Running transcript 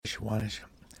One-ish.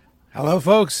 Hello,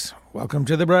 folks. Welcome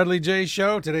to the Bradley J.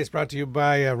 Show. Today's brought to you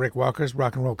by Rick Walker's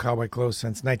Rock and Roll Cowboy Clothes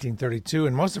since 1932,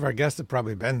 and most of our guests have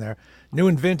probably been there. New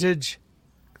and vintage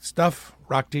stuff,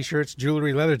 rock T-shirts,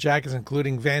 jewelry, leather jackets,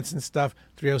 including Vance and stuff,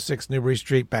 306 Newbury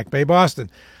Street, Back Bay, Boston.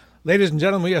 Ladies and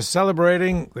gentlemen, we are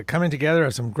celebrating the coming together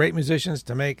of some great musicians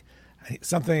to make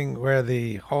something where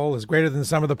the whole is greater than the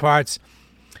sum of the parts.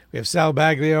 We have Sal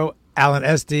Baglio, Alan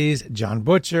Estes, John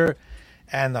Butcher,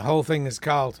 and the whole thing is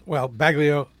called,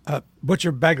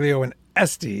 Butcher, Baglio, and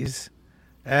Estes.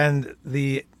 And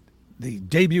the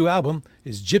debut album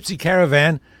is Gypsy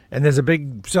Caravan, and there's a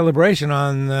big celebration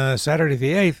on Saturday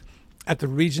the 8th at the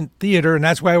Regent Theater, and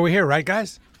that's why we're here, right,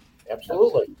 guys?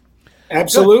 Absolutely.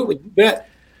 Absolutely. You bet.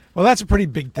 Well, that's a pretty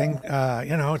big thing. You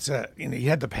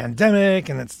had the pandemic,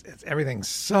 and it's everything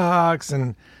sucks,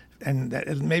 and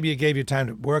maybe it gave you time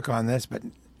to work on this, but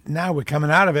now we're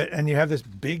coming out of it, and you have this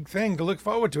big thing to look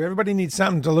forward to. Everybody needs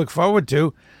something to look forward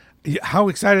to. How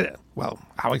excited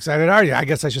are you? I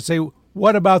guess I should say,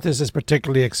 what about this is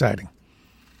particularly exciting?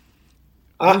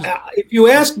 If you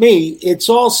ask me, it's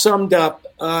all summed up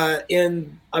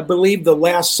in, I believe, the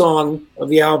last song of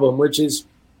the album, which is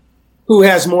 "Who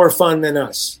Has More Fun Than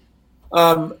Us."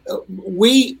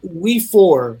 We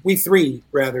three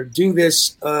do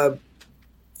this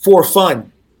for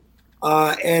fun.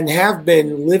 And have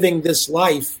been living this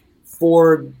life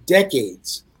for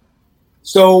decades.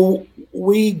 So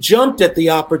we jumped at the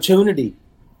opportunity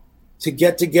to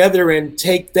get together and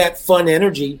take that fun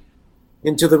energy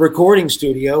into the recording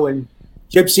studio, and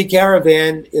Gypsy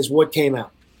Caravan is what came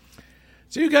out.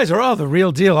 So you guys are all the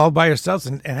real deal, all by yourselves,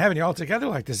 and having you all together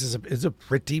like this is a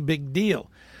pretty big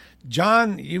deal.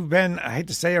 John, you've been, I hate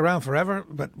to say around forever,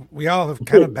 but we all have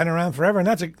kind of been around forever, and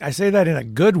I say that in a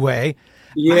good way.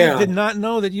 Yeah. I did not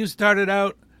know that you started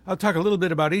out, I'll talk a little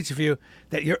bit about each of you,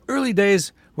 that your early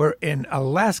days were in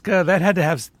Alaska. That had to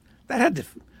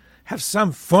have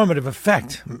some formative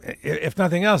effect, if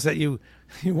nothing else, that you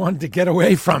wanted to get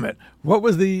away from it. What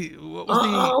was the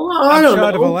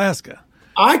upshot of Alaska?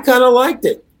 I kind of liked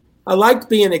it. I liked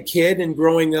being a kid and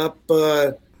growing up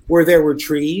where there were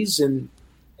trees and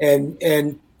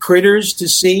critters to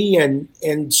see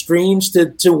and streams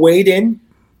to wade in.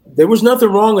 There was nothing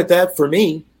wrong with that for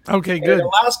me. Okay, good. And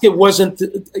Alaska wasn't,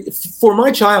 for my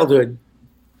childhood,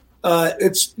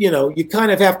 it's, you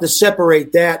kind of have to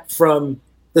separate that from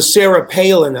the Sarah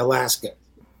Palin Alaska.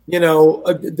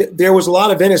 There was a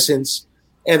lot of innocence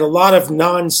and a lot of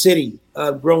non-city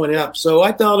growing up. So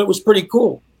I thought it was pretty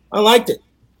cool. I liked it.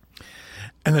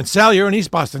 And then Sal, you're an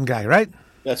East Boston guy, right?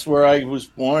 That's where I was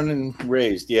born and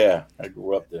raised. Yeah, I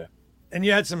grew up there. And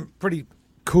you had some pretty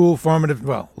cool, formative,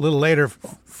 a little later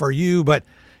for you, but,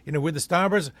 with the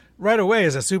Stompers, right away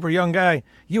as a super young guy,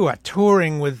 you are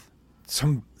touring with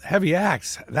some heavy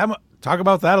acts. Talk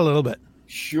about that a little bit.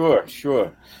 Sure.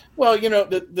 Well,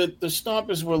 the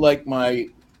Stompers were like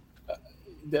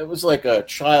that was like a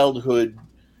childhood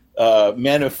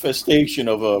manifestation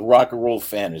of a rock and roll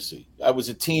fantasy. I was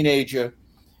a teenager,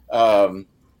 and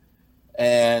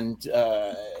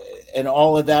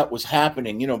all of that was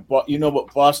happening. You know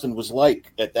what Boston was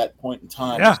like at that point in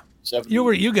time. Yeah,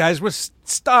 you guys were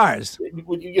stars.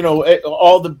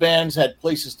 All the bands had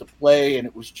places to play, and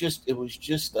it was just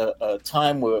a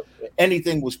time where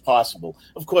anything was possible.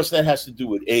 Of course, that has to do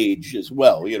with age as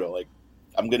well. Like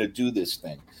I'm going to do this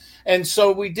thing, and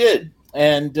so we did.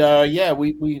 And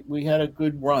we had a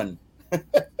good run.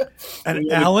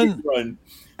 And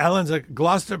Alan's a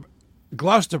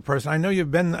Gloucester person. I know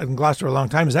you've been in Gloucester a long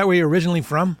time. Is that where you're originally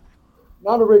from?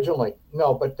 Not originally,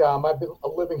 no, but I've been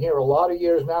living here a lot of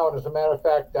years now. And as a matter of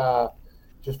fact,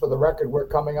 just for the record, we're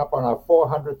coming up on our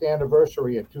 400th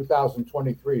anniversary in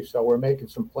 2023. So we're making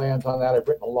some plans on that. I've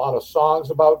written a lot of songs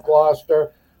about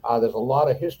Gloucester. There's a lot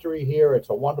of history here. It's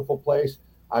a wonderful place.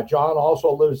 John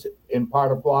also lives in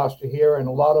part of Gloucester here, and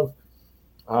a lot of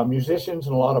musicians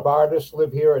and a lot of artists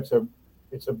live here. It's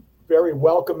a very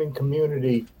welcoming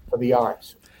community for the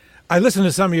arts. I listened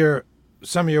to some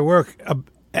of your work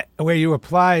where you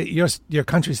apply your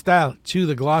country style to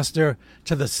the Gloucester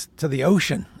to the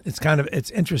ocean.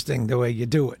 It's interesting the way you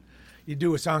do it. You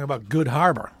do a song about Good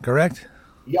Harbor, correct?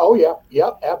 Oh yeah,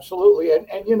 yep, absolutely.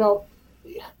 And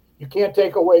you can't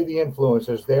take away the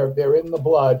influences. They're in the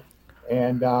blood.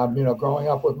 And growing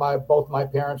up with both my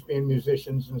parents being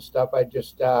musicians and stuff, I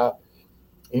just my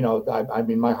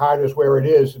heart is where it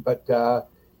is, but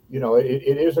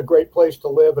it is a great place to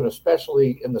live, and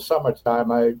especially in the summertime.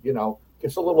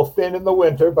 Gets a little thin in the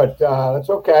winter, but that's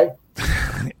okay.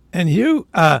 And you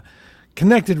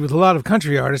connected with a lot of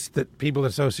country artists that people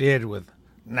associated with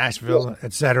Nashville,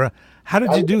 etc. How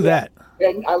did you do that?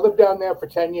 And I lived down there for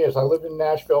 10 years. I lived in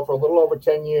Nashville for a little over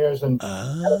 10 years and had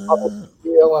a public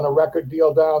deal and a record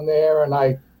deal down there. And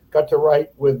I got to write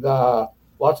with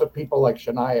lots of people like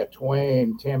Shania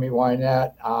Twain, Tammy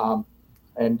Wynette,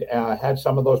 and had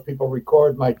some of those people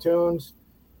record my tunes.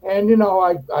 And, you know,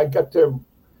 I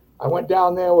went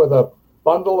down there with a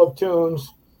bundle of tunes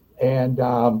and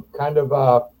kind of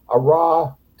a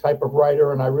raw type of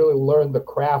writer. And I really learned the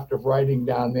craft of writing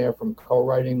down there from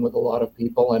co-writing with a lot of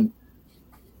people and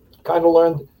kind of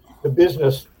learned the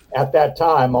business at that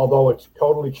time, although it's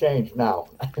totally changed now.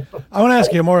 I want to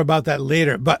ask you more about that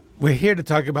later, but we're here to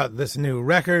talk about this new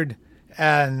record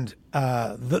and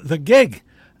the gig.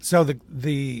 So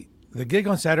the gig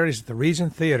on Saturday is at the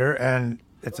Regent Theater, and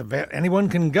anyone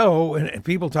can go. And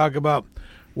people talk about,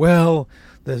 well,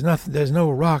 there's no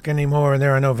rock anymore, and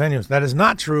there are no venues. That is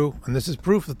not true, and this is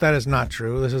proof that is not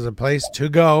true. This is a place to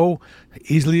go,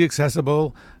 easily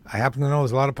accessible. I happen to know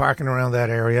there's a lot of parking around that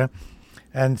area,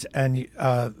 and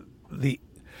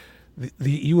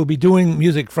you will be doing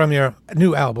music from your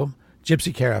new album,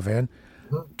 Gypsy Caravan.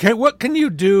 What can you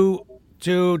do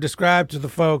to describe to the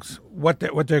folks what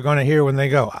they're going to hear when they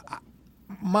go?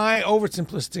 My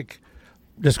oversimplistic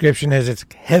description is it's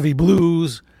heavy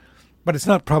blues, but it's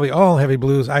not probably all heavy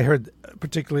blues. I heard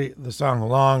particularly the song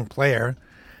Long Player,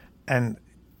 and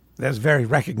that's very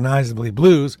recognizably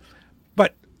blues,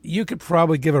 but you could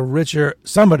probably give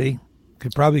somebody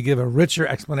could probably give a richer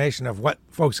explanation of what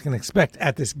folks can expect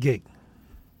at this gig.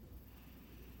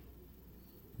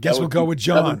 Guess we'll go with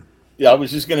John. I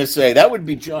was just going to say, that would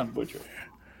be John Butcher.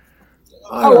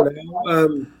 I don't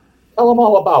know. Tell them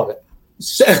all about it.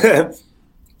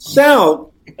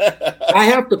 Sal, I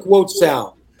have to quote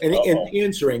Sal in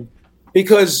answering,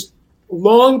 because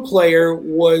Long Player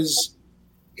was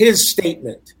his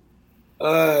statement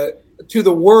to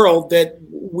the world that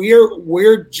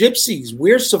we're gypsies,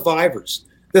 we're survivors.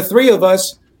 The three of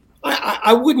us,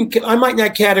 I might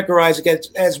not categorize it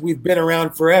as we've been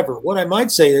around forever. What I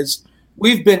might say is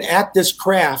we've been at this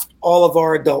craft all of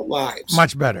our adult lives.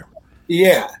 Much better.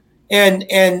 Yeah.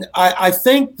 And I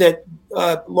think that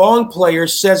Long Player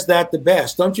says that the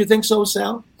best. Don't you think so,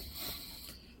 Sal?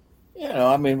 You know,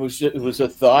 I mean, it was a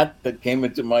thought that came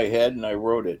into my head and I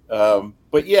wrote it.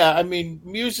 But yeah, I mean,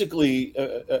 musically,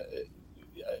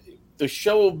 the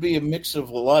show will be a mix of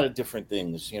a lot of different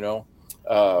things, you know.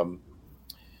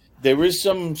 There is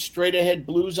some straight ahead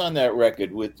blues on that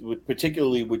record, with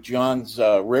particularly with John's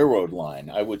Railroad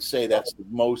Line. I would say that's the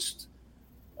most.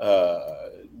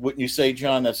 Wouldn't you say,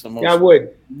 John? That's the most. Yeah, I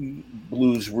would.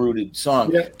 Blues rooted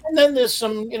song. Yeah. And then there's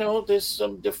some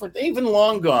different. Even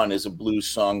Long Gone is a blues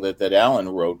song that Alan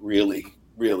wrote. Really,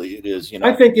 it is. You know,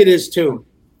 I think it is too.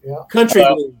 Yeah, country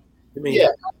blues. Yeah,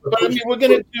 but I mean, we're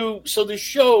gonna do so. The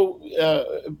show,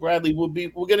 Bradley,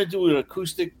 we're gonna do an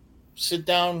acoustic sit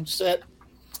down set.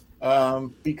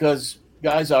 Because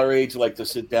guys our age like to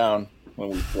sit down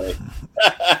when we play.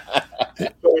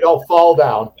 So we don't fall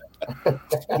down.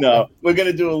 No, we're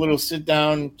going to do a little sit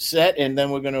down set, and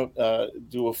then we're going to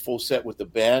do a full set with the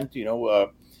band. You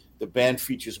know, the band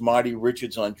features Marty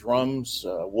Richards on drums,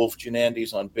 Wolf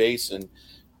Janandis on bass,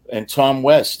 and Tom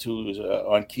West, who's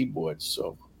on keyboards.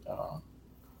 So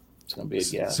it's going to be a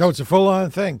gas. So it's a full-on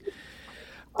thing.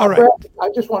 All right. Brad, I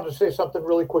just wanted to say something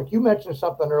really quick. You mentioned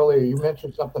something earlier. You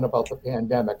mentioned something about the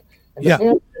pandemic. And the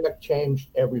pandemic changed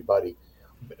everybody.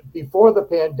 Before the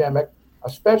pandemic,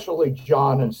 especially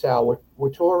John and Sal were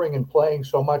touring and playing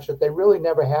so much that they really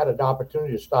never had an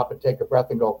opportunity to stop and take a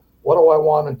breath and go, what do I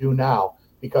want to do now?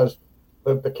 Because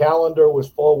the calendar was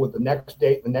full with the next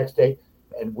date.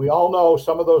 And we all know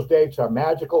some of those dates are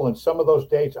magical and some of those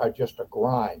dates are just a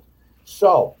grind.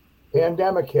 So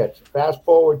pandemic hits. Fast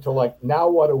forward to like, now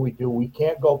what do? We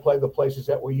can't go play the places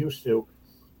that we used to.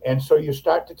 And so you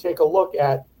start to take a look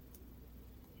at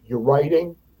your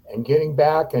writing and getting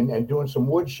back and doing some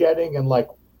wood shedding and like,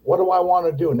 what do I want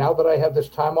to do now that I have this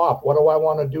time off? What do I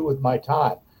want to do with my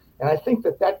time? And I think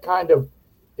that kind of,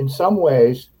 in some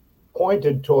ways,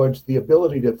 pointed towards the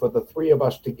ability for the three of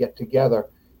us to get together,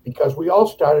 because we all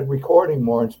started recording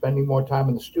more and spending more time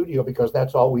in the studio because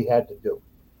that's all we had to do.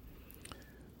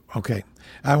 Okay.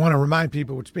 I want to remind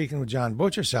people we're speaking with John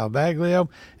Butcher, Sal Baglio,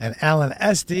 and Alan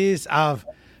Estes of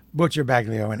Butcher,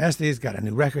 Baglio, and Estes. Got a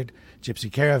new record, Gypsy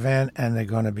Caravan, and they're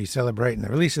going to be celebrating the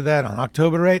release of that on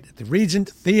October 8th at the Regent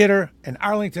Theater in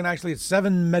Arlington. Actually, it's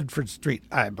 7 Medford Street,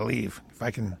 I believe. If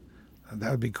I can,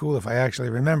 that would be cool if I actually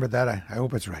remembered that. I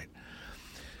hope it's right.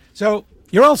 So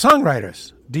you're all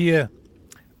songwriters.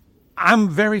 I'm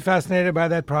very fascinated by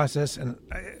that process, and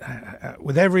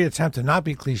with every attempt to not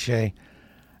be cliche,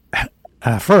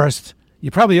 first,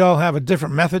 you probably all have a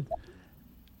different method.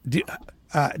 do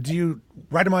you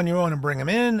write them on your own and bring them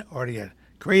in, or do you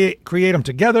create them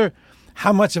together?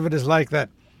 How much of it is like that,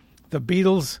 the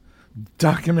Beatles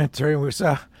documentary we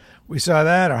saw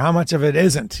that, or how much of it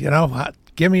isn't? You know,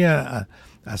 give me a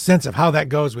sense of how that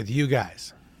goes with you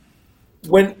guys.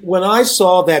 When I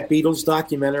saw that Beatles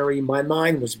documentary, my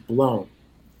mind was blown,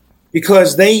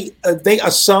 because they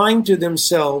assigned to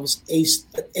themselves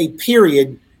a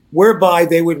period whereby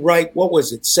they would write, what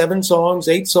was it, 7 songs,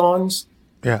 8 songs,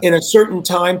 in a certain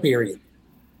time period.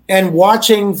 And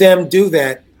watching them do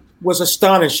that was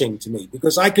astonishing to me,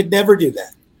 because I could never do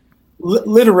that.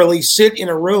 Literally sit in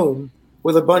a room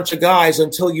with a bunch of guys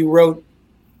until you wrote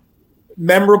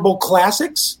memorable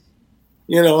classics.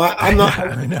 You know, I'm not.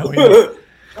 I know,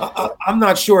 yeah. I'm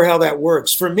not sure how that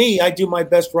works. For me, I do my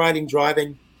best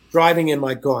driving in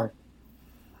my car.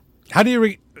 How do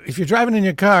you, if you're driving in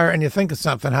your car and you think of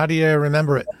something, how do you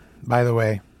remember it, by the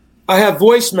way? I have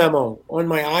voice memo on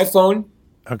my iPhone.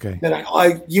 Okay. That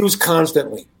I use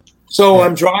constantly. So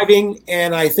I'm driving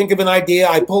and I think of an idea,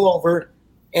 I pull over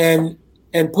and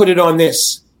put it on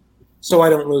this so I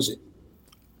don't lose it.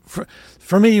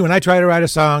 For me, when I try to write a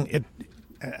song,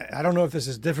 I don't know if this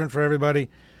is different for everybody.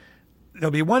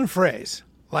 There'll be one phrase,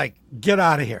 like, get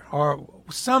out of here, or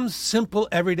some simple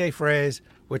everyday phrase,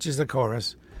 which is the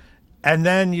chorus. And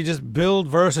then you just build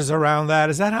verses around that.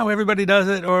 Is that how everybody does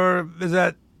it, or is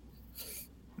that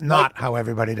not how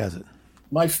everybody does it?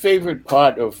 My favorite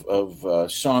part of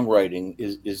songwriting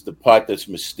is the part that's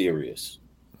mysterious.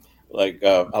 Like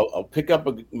I'll pick up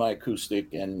my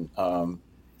acoustic and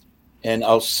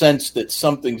I'll sense that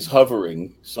something's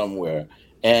hovering somewhere,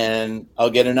 and I'll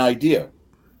get an idea.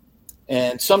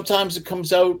 And sometimes it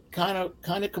comes out kind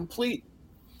of complete.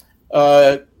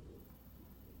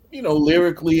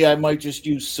 Lyrically, I might just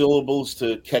use syllables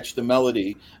to catch the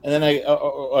melody, and then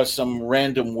or some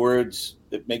random words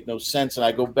that make no sense, and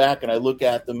I go back and I look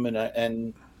at them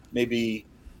and maybe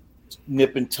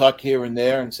nip and tuck here and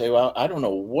there and say, well, I don't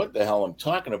know what the hell I'm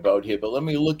talking about here, but let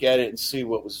me look at it and see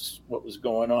what was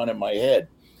going on in my head.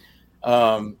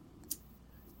 A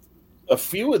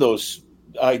few of those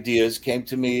ideas came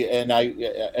to me,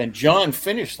 and John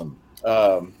finished them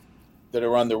that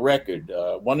are on the record.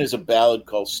 One is a ballad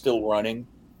called "Still Running."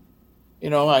 You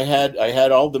know, I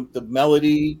had all the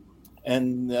melody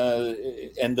and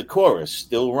the chorus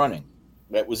still running.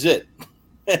 That was it.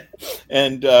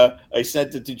 And I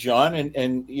sent it to John,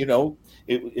 and you know,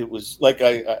 it was like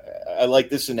I like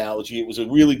this analogy. It was a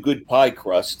really good pie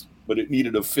crust, but it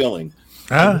needed a filling.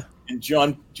 And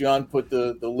John put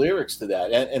the lyrics to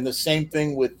that, and the same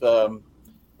thing with a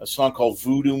song called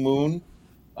 "Voodoo Moon."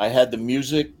 I had the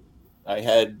music, I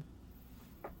had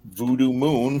Voodoo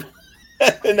Moon,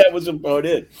 and that was about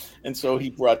it. And so he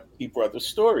brought the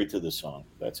story to the song.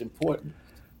 That's important.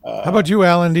 How about you,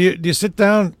 Alan? Do you sit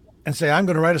down and say, I'm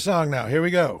going to write a song now, here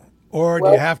we go? Or do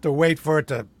you have to wait for it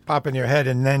to pop in your head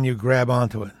and then you grab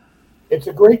onto it? It's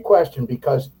a great question,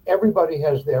 because everybody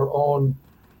has their own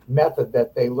method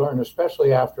that they learn,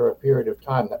 especially after a period of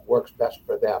time, that works best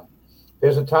for them.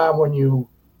 There's a time when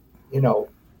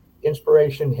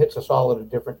inspiration hits us all at a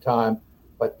different time,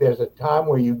 but there's a time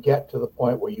where you get to the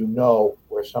point where you know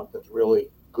where something's really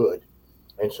good.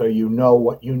 And so you know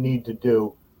what you need to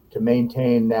do to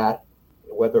maintain that,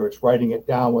 whether it's writing it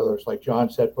down, whether it's, like John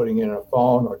said, putting it in a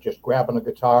phone or just grabbing a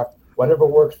guitar, whatever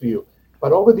works for you.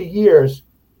 But over the years,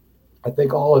 I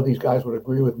think all of these guys would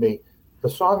agree with me, the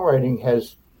songwriting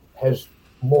has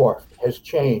morphed, has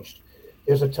changed.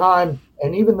 There's a time,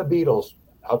 and even the Beatles,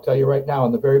 I'll tell you right now,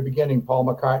 in the very beginning, Paul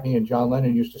McCartney and John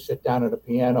Lennon used to sit down at a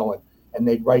piano and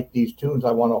they'd write these tunes,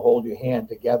 I Want to Hold Your Hand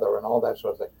Together, and all that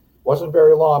sort of thing. It wasn't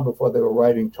very long before they were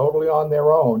writing totally on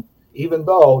their own, even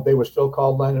though they were still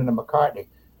called Lennon and McCartney,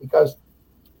 because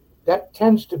that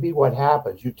tends to be what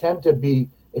happens. You tend to be,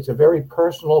 it's a very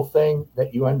personal thing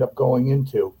that you end up going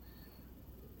into.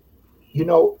 You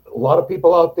know, a lot of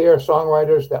people out there,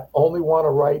 songwriters, that only want to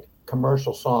write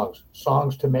commercial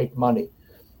songs to make money.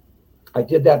 I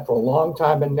did that for a long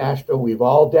time in Nashville. We've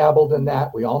all dabbled in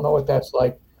that. We all know what that's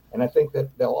like. And I think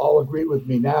that they'll all agree with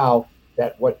me now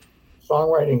that what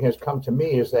songwriting has come to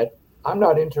me is that I'm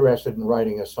not interested in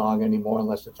writing a song anymore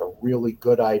unless it's a really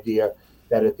good idea,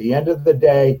 that at the end of the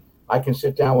day, I can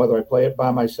sit down, whether I play it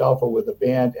by myself or with a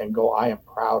band, and go, I am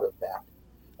proud of that.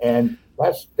 And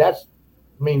that's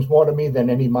means more to me than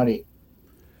any money.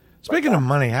 Speaking of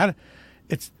money,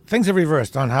 things have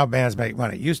reversed on how bands make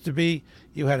money. It used to be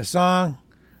you had a song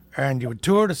and you would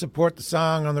tour to support the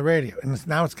song on the radio, and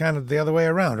now it's kind of the other way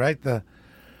around, right?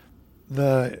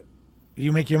 The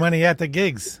you make your money at the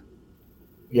gigs.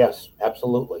 Yes,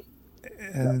 absolutely.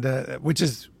 And which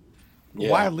is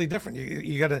wildly different.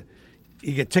 You got to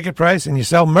you get ticket price and you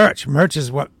sell merch. Merch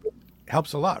is what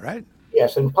helps a lot, right?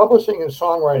 Yes, and publishing and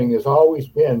songwriting has always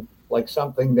been like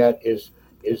something that is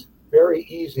very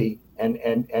easy, and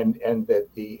that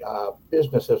the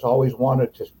business has always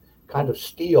wanted to kind of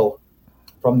steal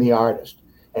from the artist.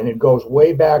 And it goes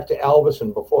way back to Elvis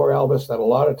and before Elvis, that a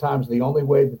lot of times the only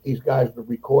way that these guys would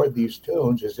record these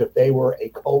tunes is if they were a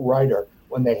co-writer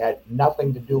when they had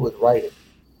nothing to do with writing.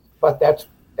 But that's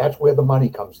where the money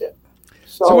comes in.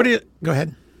 So what do you go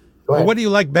ahead? Go ahead. What do you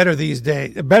like better these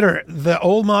days? Better the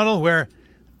old model where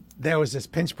there was this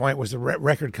pinch point was the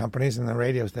record companies and the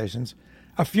radio stations.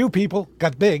 A few people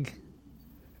got big,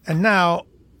 and now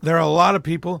there are a lot of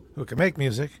people who can make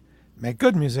music, make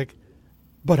good music,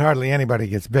 but hardly anybody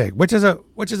gets big. Which is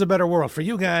a better world for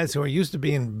you guys who are used to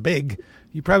being big?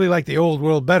 You probably like the old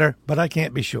world better, but I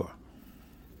can't be sure.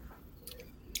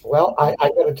 Well, I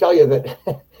got to tell you that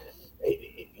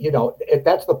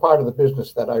that's the part of the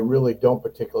business that I really don't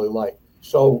particularly like.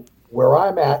 So where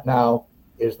I'm at now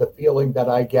is the feeling that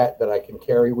I get that I can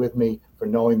carry with me for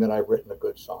knowing that I've written a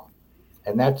good song.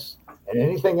 And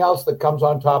anything else that comes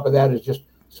on top of that is just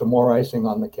some more icing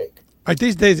on the cake. Right,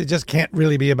 these days it just can't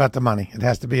really be about the money. It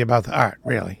has to be about the art,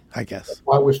 really, I guess. That's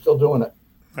why we're still doing it.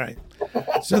 Right.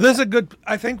 So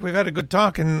I think we've had a good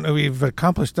talk, and we've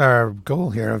accomplished our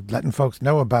goal here of letting folks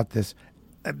know about this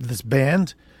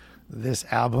band, this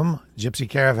album, Gypsy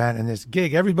Caravan, and this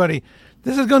gig. Everybody,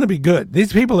 this is going to be good.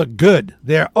 These people are good.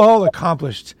 They're all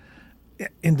accomplished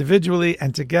individually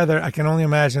and together. I can only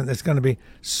imagine it's going to be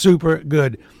super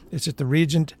good. It's at the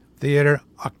Regent Theater,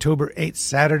 October 8th,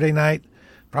 Saturday night.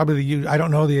 Probably I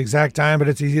don't know the exact time, but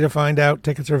it's easy to find out.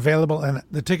 Tickets are available, and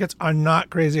the tickets are not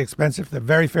crazy expensive. They're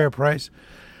very fair price.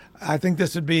 I think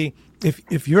this would be,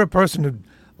 if you're a person who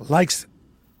likes,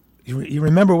 you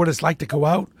remember what it's like to go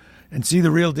out and see the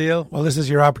real deal, well, this is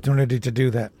your opportunity to do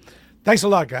that. Thanks a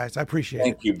lot, guys. I appreciate it.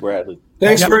 Thank you, Bradley.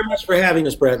 Thanks very much for having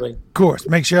us, Bradley. Of course.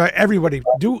 Make sure everybody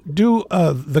do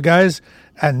the guys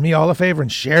and me all a favor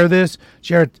and share this.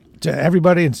 Share it to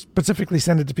everybody, and specifically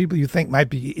send it to people you think might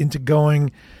be into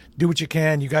going. Do what you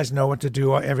can. You guys know what to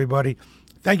do, everybody.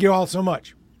 Thank you all so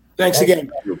much. Thanks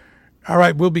again. All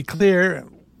right, we'll be clear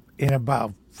in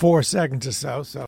about 4 seconds or so.